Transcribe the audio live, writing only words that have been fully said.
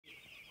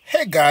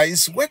Hey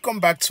guys,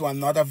 welcome back to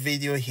another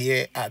video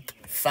here at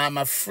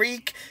Farmer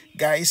Freak.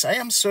 Guys, I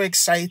am so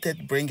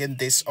excited bringing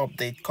this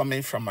update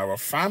coming from our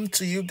farm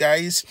to you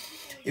guys.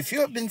 If you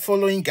have been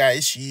following,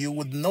 guys, you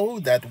would know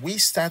that we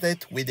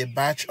started with a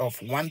batch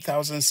of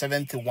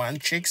 1071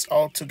 chicks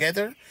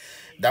altogether.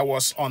 That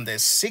was on the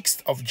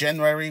 6th of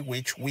January,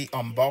 which we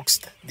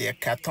unboxed their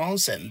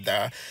cartons, and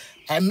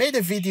I made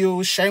a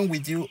video sharing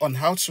with you on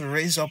how to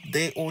raise up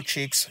day-old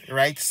chicks,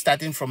 right,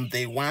 starting from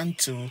day 1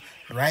 to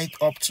right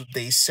up to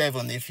day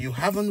 7. If you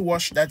haven't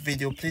watched that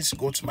video, please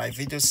go to my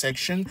video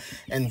section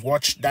and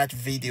watch that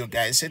video,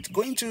 guys. It's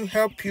going to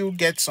help you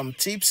get some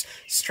tips,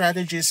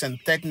 strategies,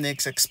 and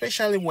techniques,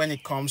 especially when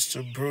it comes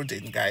to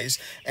brooding, guys,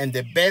 and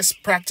the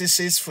best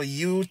practices for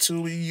you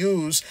to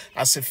use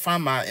as a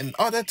farmer in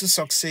order to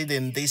succeed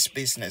in this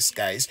business,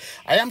 guys.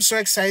 I am so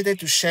excited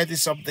to share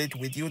this update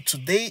with you.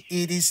 Today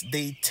it is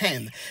day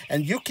 10,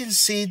 and you can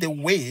see the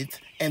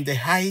weight and the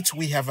height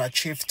we have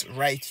achieved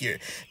right here.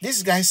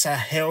 These guys are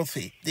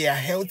healthy. They are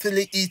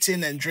healthily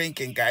eating and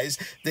drinking, guys.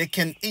 They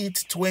can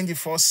eat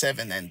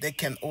 24/7 and they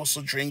can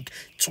also drink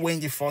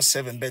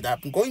 24/7. But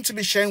I'm going to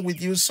be sharing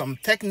with you some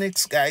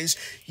techniques, guys.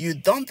 You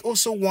don't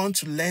also want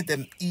to let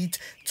them eat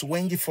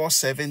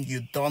 24/7.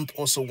 You don't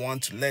also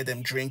want to let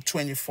them drink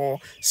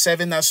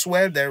 24/7 as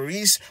well. There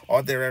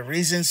are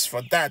reasons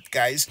for that,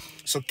 guys.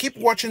 So keep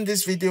watching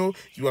this video.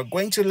 You are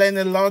going to learn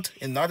a lot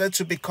in order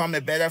to become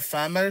a better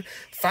farmer.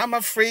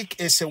 Farmer Freak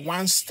is a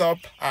one-stop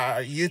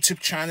YouTube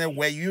channel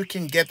where you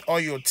can get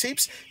all your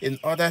tips in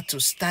order to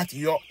start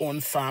your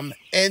own farm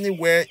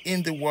anywhere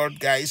in the world,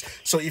 guys.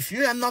 So if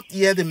you are not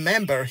yet a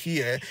member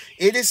here,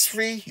 it is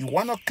free. You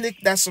want to click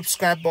that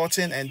subscribe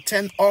button and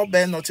turn all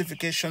bell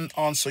notification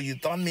on so you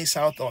don't miss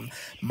out on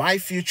my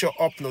future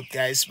upload,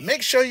 guys.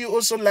 Make sure you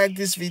also like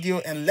this video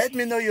and let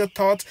me know your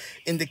thoughts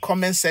in the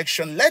comment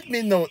section. Let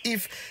me know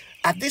if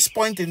at this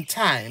point in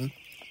time,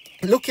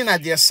 looking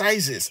at their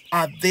sizes,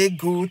 are they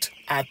good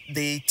at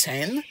day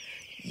 10?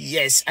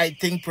 Yes, I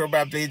think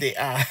probably they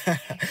are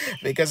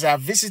because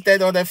I've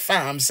visited other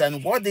farms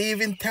and what they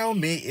even tell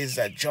me is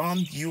that,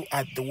 John, you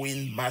are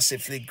doing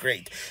massively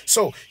great.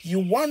 So you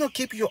want to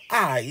keep your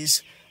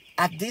eyes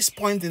at this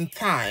point in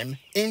time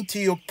into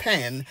your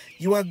pen.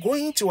 You are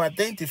going to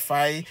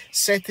identify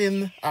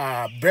certain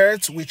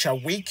birds which are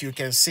weak. You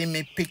can see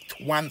me picked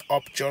one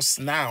up just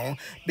now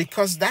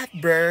because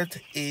that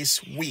bird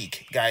is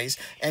weak, guys.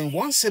 And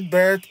once a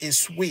bird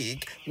is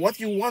weak,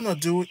 what you want to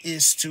do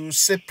is to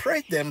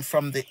separate them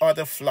from the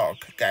other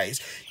flock,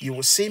 guys. You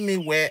will see me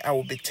where I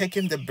will be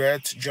taking the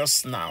bird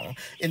just now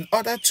in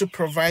order to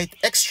provide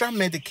extra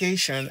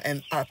medication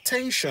and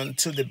attention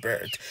to the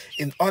bird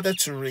in order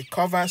to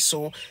recover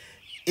so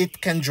it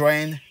can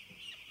join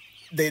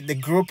the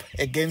group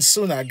again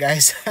sooner,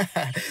 guys.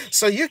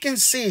 So you can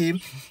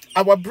see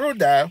our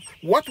brooder,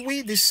 what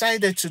we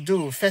decided to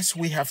do first,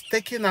 we have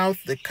taken out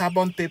the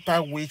carbon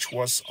paper which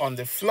was on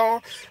the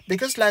floor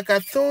because, like I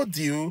told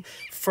you,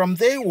 from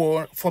day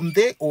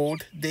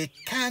old, they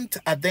can't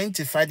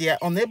identify, they are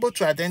unable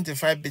to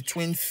identify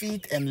between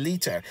feet and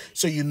litter.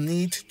 So you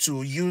need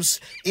to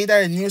use either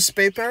a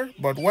newspaper,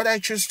 but what I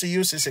choose to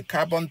use is a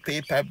carbon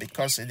paper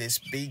because it is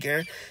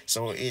bigger,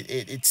 so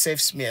it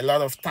saves me a lot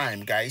of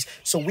time, guys.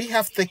 So we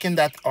have taken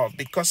that off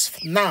because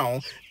now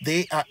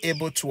they are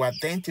able to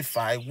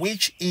identify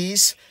which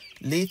is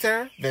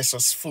litter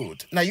versus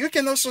food. Now you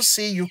can also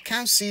see, you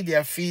can't see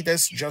their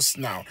feeders just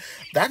now.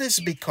 That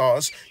is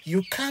because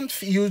you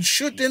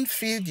shouldn't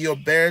feed your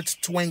birds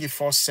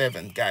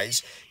 24/7,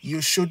 guys.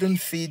 You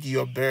shouldn't feed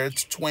your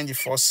birds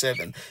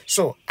 24/7.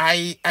 So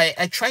I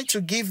try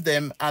to give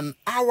them an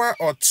hour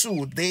or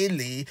two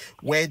daily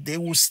where they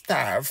will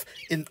starve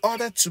in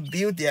order to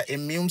build their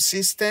immune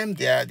system,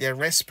 their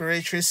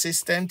respiratory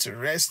system, to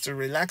rest, to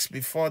relax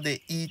before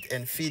they eat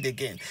and feed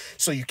again.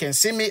 So you can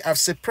see me, I've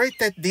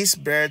separated this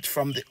bird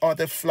from the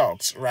other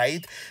flocks,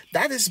 right?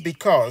 That is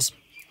because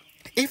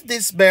if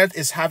this bird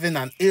is having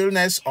an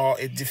illness or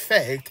a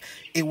defect,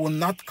 it will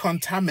not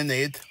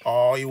contaminate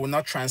or it will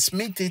not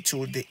transmit it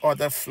to the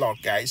other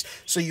flock, guys.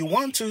 So you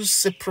want to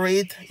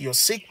separate your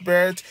sick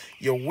bird,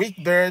 your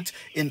weak bird,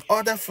 in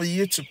order for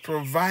you to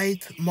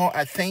provide more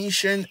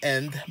attention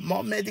and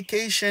more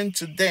medication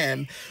to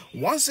them.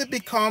 Once they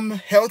become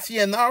healthy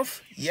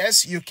enough,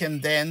 yes, you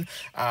can then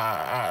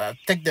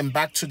take them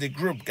back to the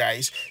group,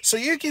 guys. So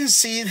you can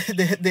see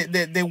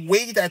the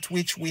weight at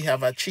which we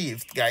have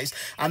achieved, guys.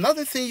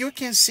 Another thing, you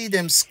can see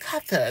them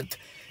scattered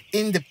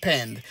in the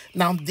pen.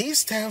 Now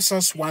this tells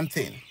us one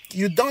thing.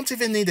 You don't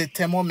even need a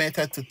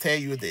thermometer to tell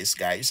you this,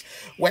 guys.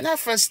 When I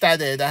first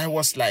started, I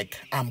was like,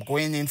 I'm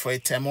going in for a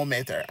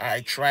thermometer.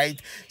 I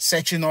tried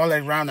searching all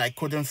around. I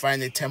couldn't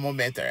find a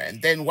thermometer.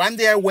 And then one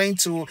day I went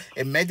to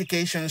a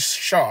medication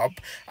shop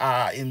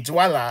in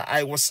Douala.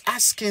 I was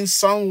asking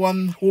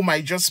someone whom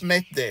I just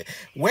met there,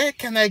 where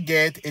can I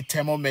get a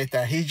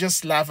thermometer? He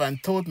just laughed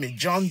and told me,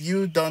 John,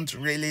 you don't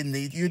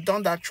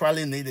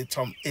actually need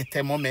a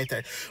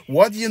thermometer.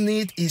 What you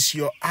need is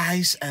your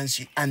eyes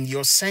and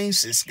your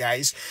senses,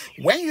 guys.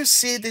 When you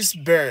see this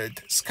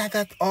bird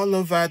scattered all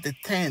over the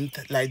tent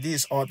like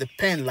this or the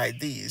pen like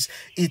this,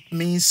 it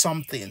means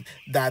something,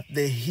 that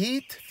the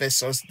heat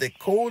versus the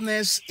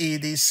coldness,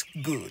 it is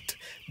good.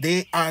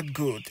 They are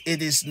good.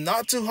 It is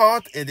not too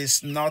hot, it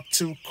is not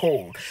too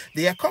cold.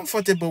 They are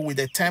comfortable with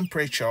the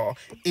temperature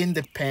in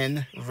the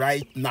pen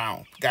right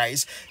now,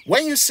 guys.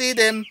 When you see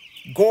them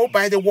go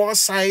by the wall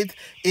side,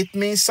 it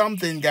means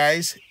something,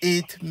 guys.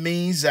 It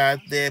means that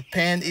the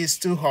pen is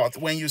too hot.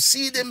 When you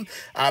see them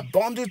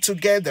bundled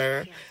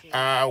together,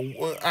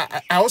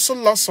 I also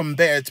lost some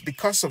birds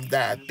because of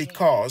that,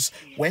 because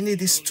when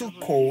it is too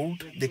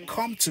cold, they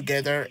come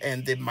together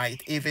and they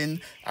might even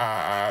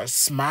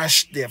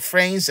smash their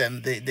friends,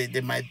 and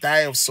they might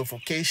die of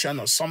suffocation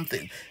or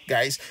something,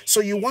 guys.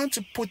 So you want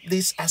to put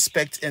this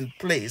aspect in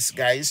place,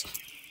 guys.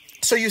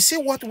 So you see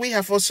what we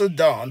have also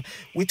done.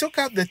 We took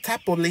out the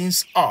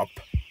tarpaulins up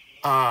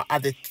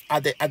at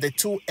the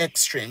two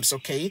extremes.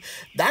 Okay,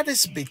 that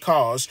is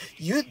because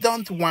you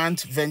don't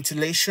want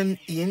ventilation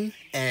in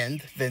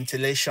and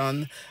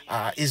ventilation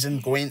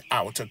isn't going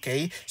out.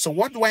 Okay, so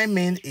what do I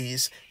mean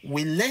is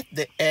we let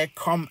the air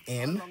come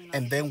in,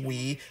 and then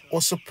we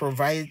also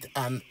provide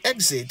an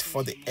exit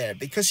for the air,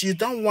 because you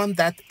don't want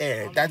that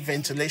air, that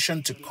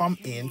ventilation, to come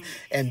in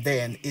and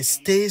then it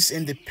stays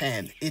in the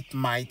pen. It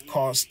might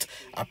cause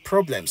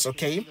problems.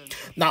 Okay,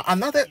 now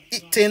another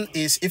thing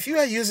is, if you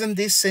are using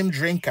these same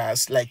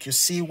drinkers like you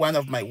see one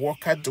of my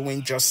worker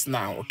doing just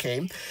now,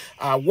 okay,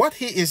 what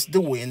he is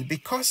doing,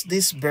 because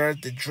this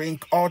bird, they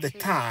drink all the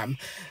time,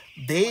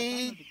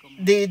 they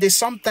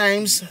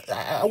sometimes,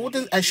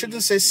 I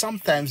shouldn't say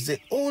sometimes,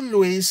 they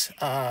always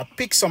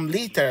pick some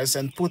liters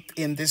and put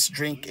in this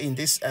drink, in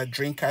this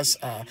drinker's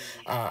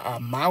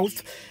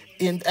mouth,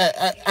 and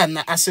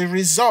as a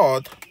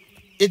result,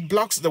 it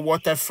blocks the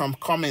water from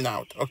coming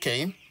out.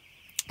 Okay,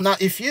 now,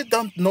 if you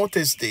don't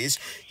notice this,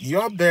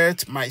 your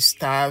bird might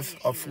starve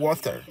of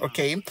water.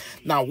 Okay,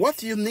 now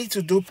what you need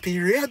to do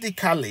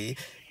periodically,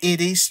 it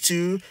is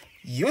to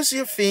use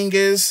your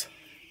fingers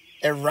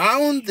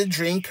around the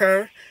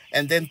drinker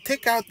and then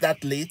take out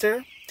that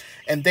liter,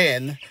 and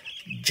then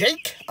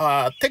take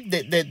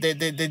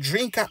the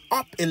drinker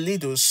up a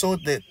little so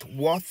that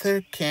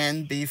water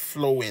can be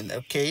flowing.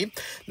 Okay,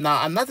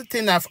 now another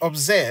thing I've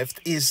observed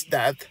is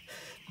that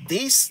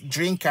these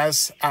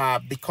drinkers are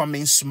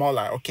becoming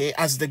smaller. Okay,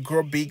 as they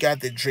grow bigger,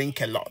 they drink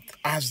a lot.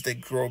 As they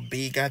grow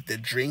bigger, they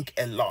drink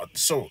a lot.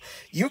 So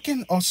you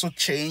can also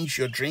change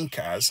your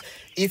drinkers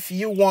if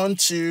you want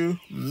to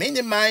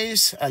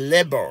minimize a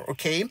labor.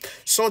 Okay,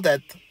 so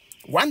that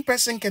one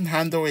person can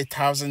handle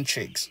 1,000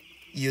 chicks.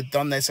 You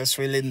don't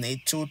necessarily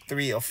need 2,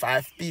 3, or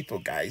 5 people,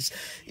 guys.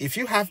 If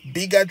you have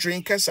bigger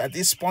drinkers at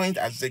this point,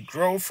 as they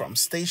grow from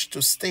stage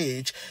to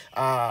stage,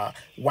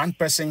 one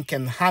person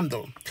can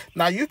handle.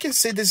 Now you can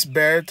see this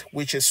bird,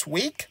 which is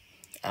weak.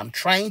 I'm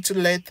trying to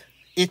let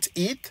it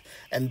eat,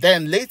 and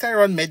then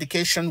later on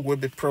medication will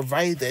be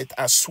provided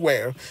as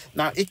well.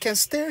 Now it can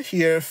stay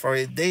here for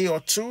a day or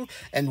two,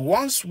 and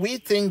once we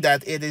think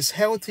that it is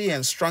healthy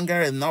and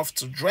stronger enough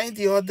to join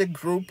the other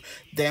group,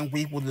 then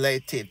we would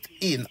let it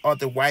in.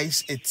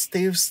 Otherwise, it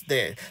stays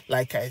there.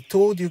 Like I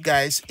told you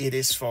guys, it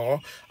is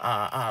for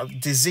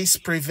disease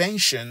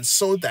prevention,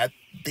 so that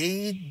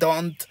they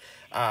don't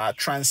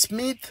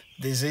transmit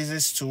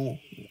diseases to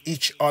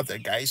each other,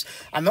 guys.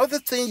 Another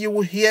thing you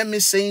will hear me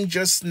saying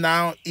just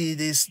now, it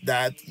is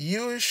that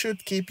you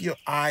should keep your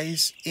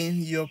eyes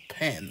in your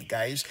pen,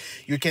 guys.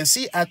 You can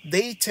see at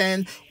day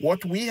 10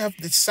 what we have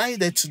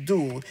decided to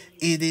do,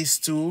 it is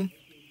to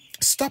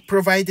stop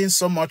providing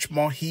so much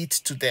more heat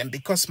to them,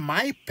 because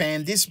my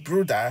pen, this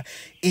brooder,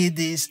 it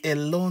is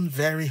alone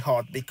very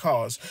hot,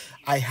 because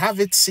I have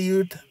it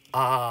sealed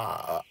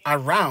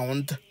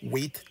around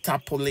with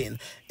tarpaulin,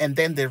 and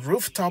then the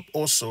rooftop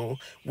also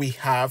we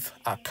have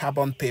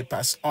carbon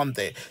papers on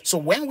there. So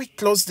when we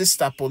close this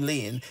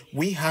tarpaulin,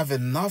 we have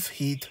enough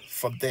heat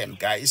for them,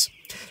 guys.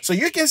 So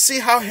you can see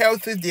how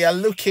healthy they are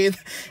looking,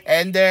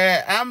 and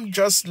I'm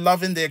just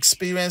loving the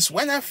experience.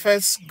 When I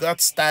first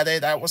got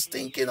started, I was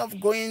thinking of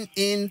going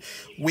in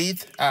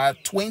with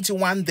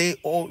 21-day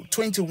or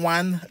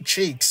 21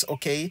 chicks.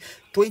 Okay,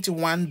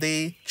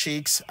 21-day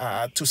chicks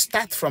to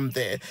start from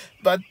there.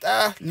 But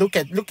look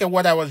at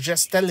what I was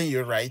just telling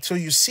you, right? So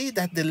you see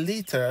that the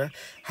liter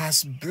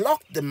has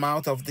blocked the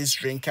mouth of this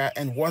drinker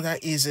and water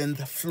isn't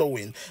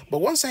flowing. But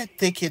once I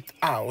take it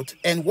out,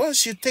 and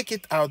once you take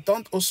it out,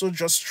 don't also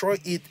just throw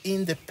it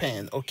in the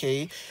pen.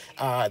 Okay,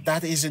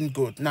 that isn't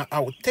good. Now I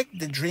will take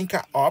the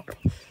drinker up.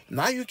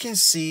 Now you can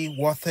see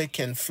water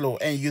can flow,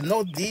 and you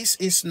know this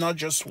is not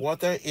just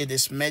water, it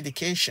is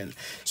medication.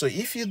 So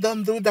if you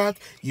don't do that,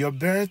 your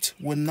bird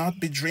will not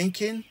be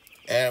drinking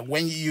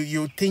when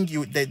you think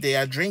that they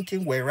are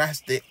drinking,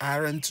 whereas they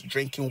aren't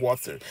drinking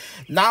water.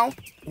 Now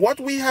what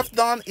we have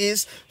done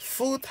is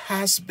food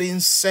has been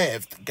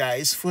served,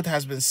 guys. Food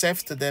has been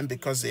served to them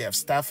because they have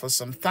starved for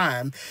some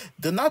time.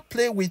 Do not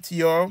play with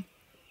your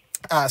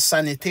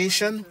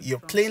sanitation, your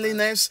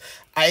cleanliness.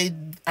 I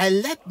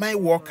let my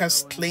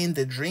workers clean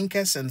the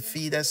drinkers and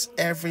feeders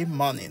every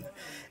morning.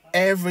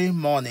 every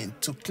morning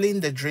to clean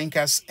the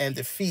drinkers and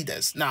the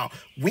feeders. Now,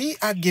 we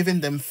are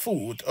giving them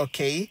food,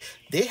 okay?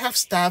 They have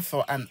starved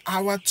for an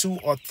hour, 2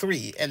 or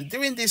 3. And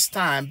during this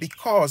time,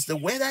 because the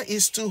weather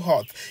is too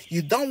hot,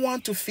 you don't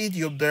want to feed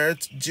your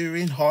birds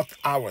during hot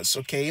hours,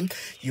 okay?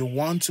 You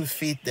want to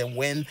feed them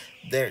when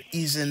there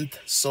isn't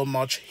so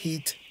much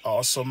heat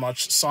or so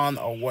much sun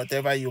or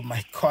whatever you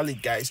might call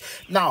it, guys.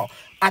 Now,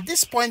 at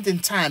this point in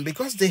time,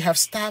 because they have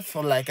starved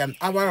for like an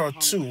hour or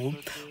 2,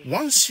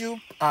 once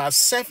you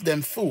serve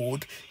them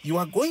food, you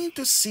are going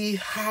to see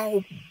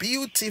how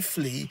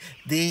beautifully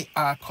they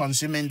are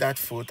consuming that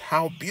food,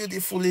 how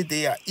beautifully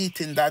they are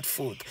eating that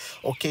food,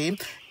 okay?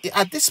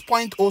 At this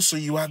point also,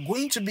 you are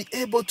going to be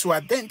able to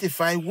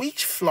identify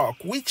which flock,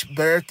 which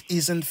bird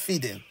isn't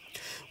feeding,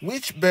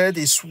 which bird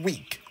is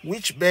weak,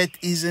 which bird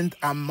isn't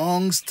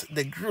amongst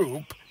the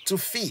group to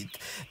feed.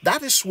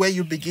 That is where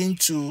you begin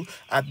to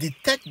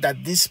detect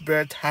that this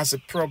bird has a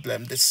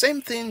problem. The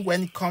same thing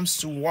when it comes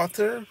to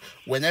water.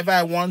 Whenever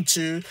I want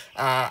to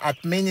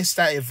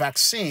administer a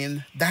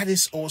vaccine, that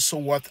is also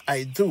what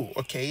I do,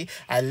 okay?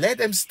 I let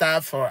them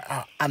starve for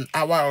an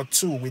hour or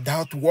 2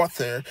 without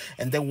water,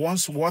 and then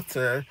once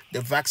water,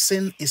 the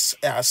vaccine is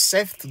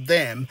served to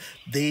them,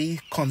 they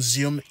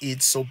consume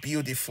it so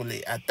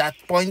beautifully. At that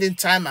point in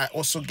time, I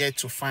also get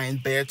to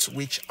find birds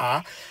which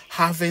are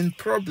having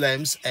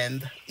problems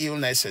and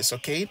illnesses,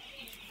 okay?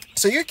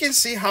 So you can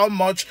see how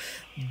much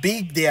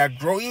big they are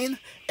growing,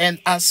 and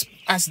as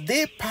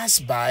they pass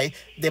by,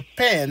 the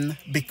pen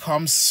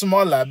becomes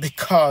smaller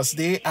because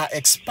they are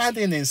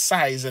expanding in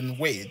size and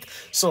weight.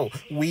 So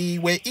we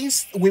were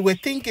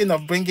thinking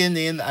of bringing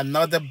in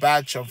another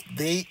batch of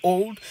day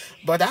old,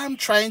 but I'm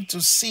trying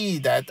to see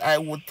that I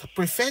would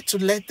prefer to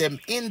let them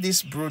in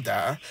this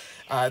brooder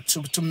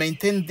to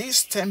maintain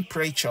this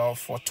temperature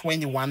for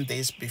 21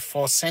 days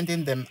before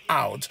sending them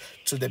out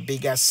to the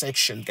bigger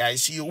section,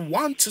 guys. You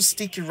want to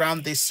stick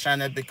around this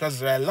channel because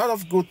there are a lot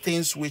of good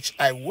things which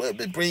I will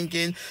be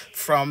bringing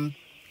from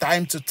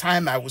time to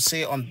time, I would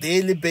say on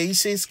daily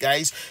basis,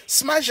 guys.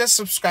 Smash that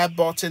subscribe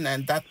button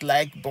and that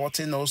like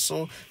button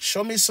also.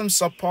 Show me some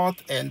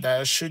support, and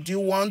should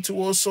you want to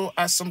also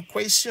ask some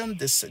question,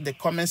 the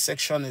comment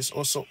section is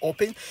also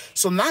open.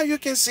 So now you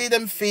can see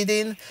them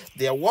feeding.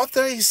 Their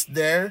water is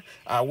there,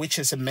 which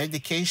is a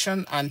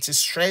medication,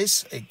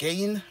 anti-stress,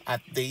 again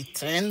at day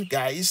 10,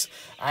 guys.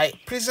 I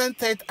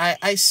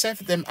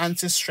served them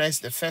anti-stress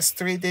the first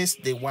 3 days,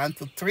 day 1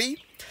 to 3,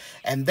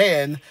 and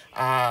then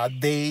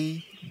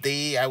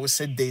I would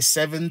say day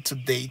 7 to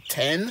day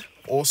 10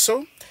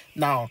 also.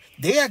 Now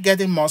they are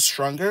getting more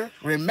stronger.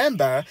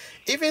 Remember,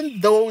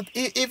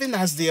 even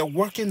as they are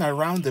working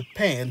around the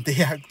pen,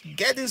 they are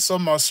getting so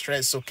much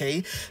stress,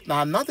 okay?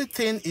 Now another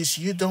thing is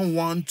you don't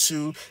want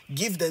to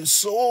give them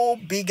so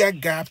big a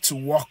gap to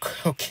walk,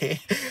 okay?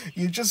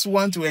 You just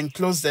want to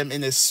enclose them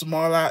in a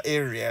smaller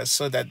area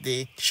so that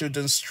they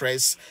shouldn't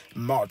stress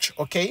much,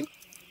 okay?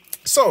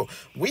 So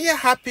we are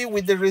happy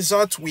with the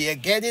results we are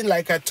getting.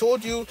 Like I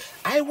told you,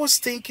 I was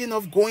thinking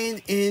of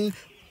going in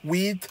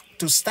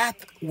to start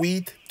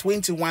with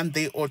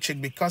 21-day-old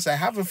chick because I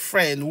have a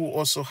friend who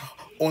also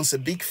owns a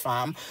big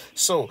farm.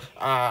 So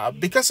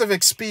because of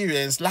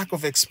lack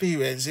of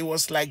experience, it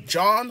was like,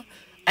 John,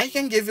 I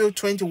can give you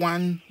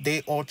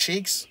 21-day-old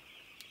chicks.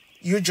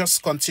 You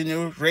just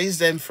continue, raise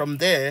them from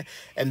there,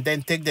 and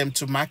then take them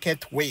to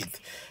market weight.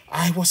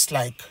 I was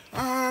like,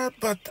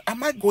 but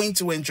am I going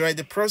to enjoy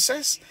the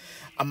process?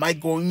 Am I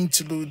going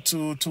to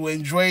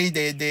enjoy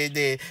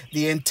the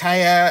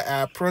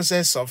entire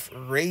process of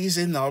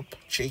raising up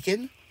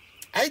chicken?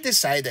 I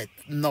decided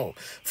no.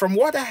 From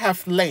what I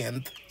have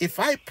learned, if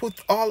I put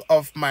all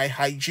of my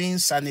hygiene,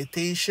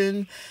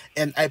 sanitation,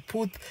 and I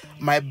put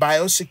my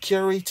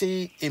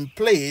biosecurity in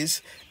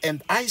place,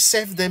 and I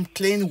serve them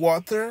clean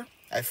water,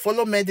 I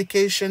follow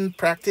medication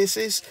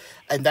practices,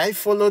 and I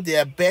follow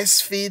their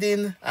best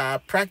feeding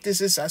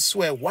practices as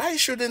well, why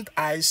shouldn't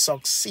I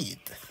succeed?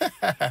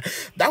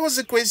 That was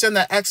the question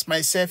I asked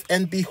myself,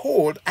 and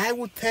behold, I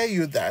will tell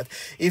you that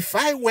if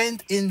I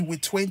went in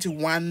with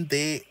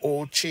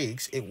 21-day-old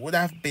chicks, it would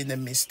have been a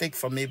mistake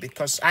for me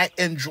because I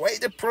enjoy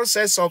the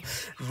process of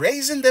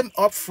raising them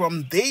up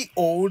from day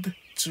old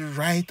to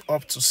right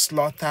up to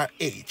slaughter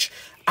age.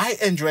 I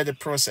enjoy the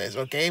process,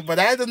 okay? But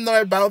I don't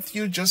know about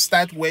you. Just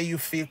start where you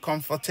feel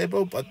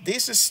comfortable. But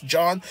this is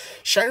John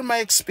sharing my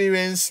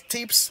experience,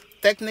 tips,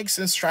 techniques,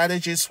 and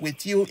strategies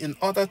with you in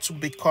order to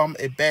become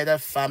a better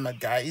farmer,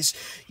 guys.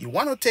 You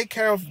want to take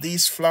care of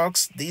these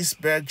flocks, these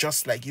birds,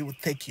 just like you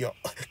would take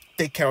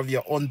care of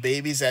your own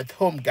babies at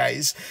home,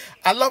 guys.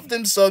 I love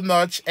them so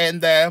much,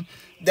 and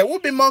there will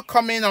be more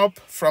coming up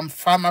from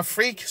Farmer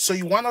Freak, so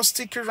you want to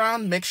stick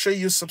around. Make sure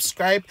you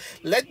subscribe.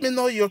 Let me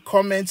know your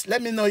comments.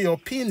 Let me know your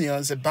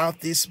opinions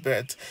about this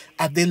bird.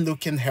 Are they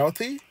looking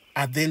healthy?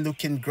 Are they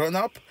looking grown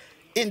up?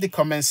 In the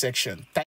comment section.